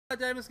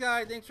Diamond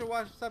Sky, thanks for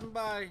watching, stopping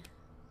by.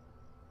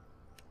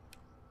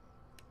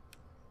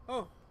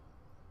 Oh.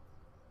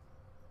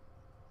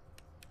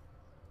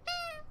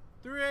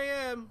 3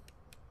 a.m.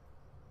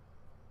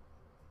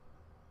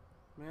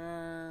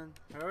 Man,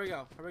 here we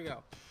go. Here we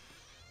go.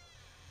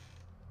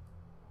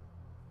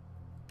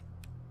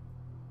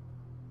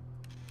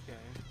 Okay.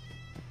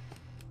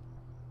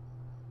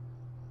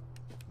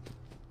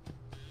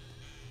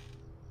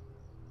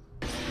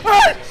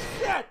 Oh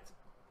shit!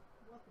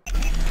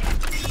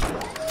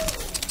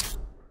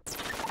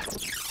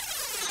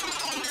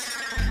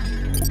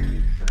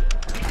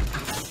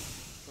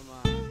 Come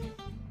on.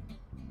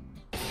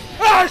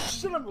 Ah,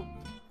 shit!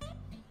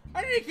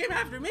 I didn't came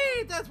after me.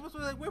 That's supposed to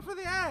be like wait for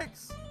the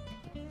axe.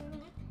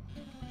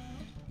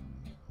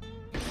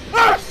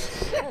 Ah,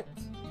 shit!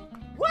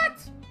 What?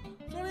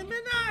 It's only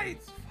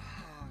midnight.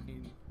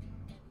 Fine.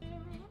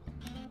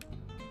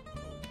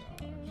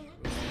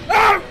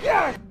 Oh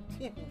god!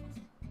 Damn it.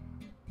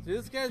 See,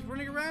 this guy's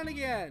running around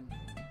again.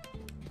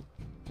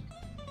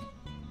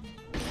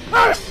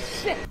 Oh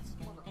shit!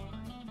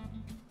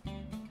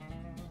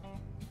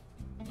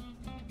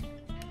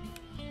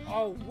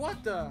 Oh,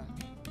 what the?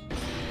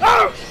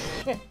 Oh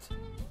shit!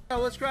 Oh,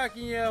 what's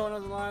cracking you? When I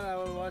was online, I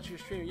would watch your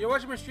stream. You're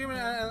watching my stream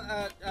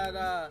at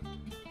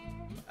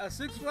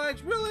Six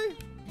Flags, really?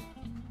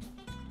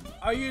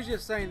 Are you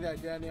just saying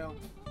that, Daniel?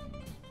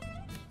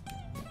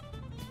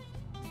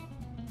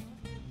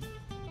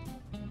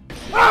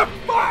 Ah,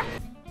 fuck!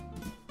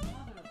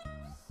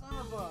 Son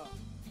of a...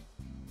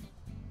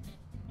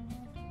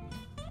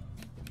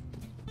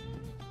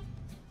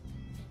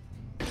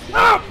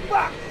 Ah,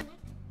 fuck!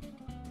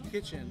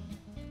 Kitchen.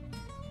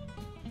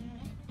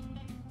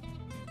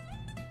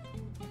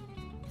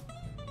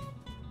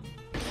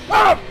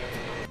 Ah!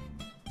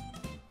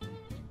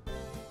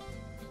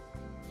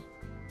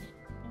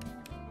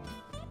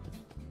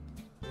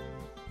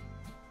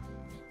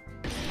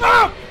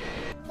 Ah!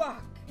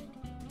 Fuck!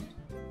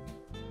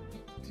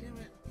 Damn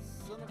it,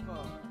 son of a...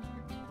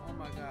 Oh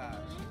my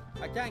gosh.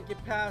 I can't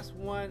get past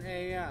 1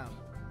 a.m.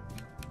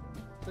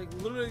 Like,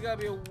 literally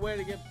gotta be a way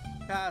to get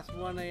past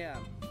 1 a.m.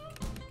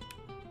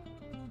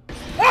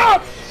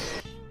 Ah!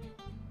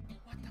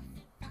 What the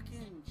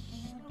fucking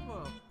son of a...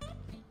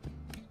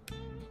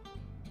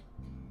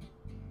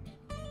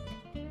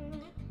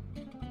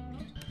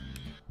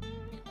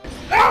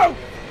 Oh!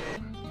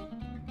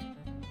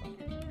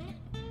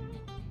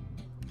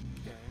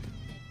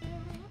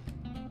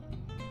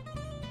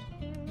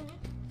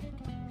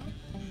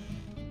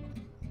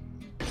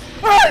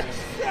 Oh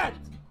shit!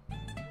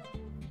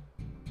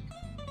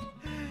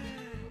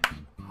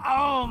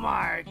 Oh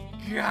my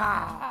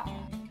god!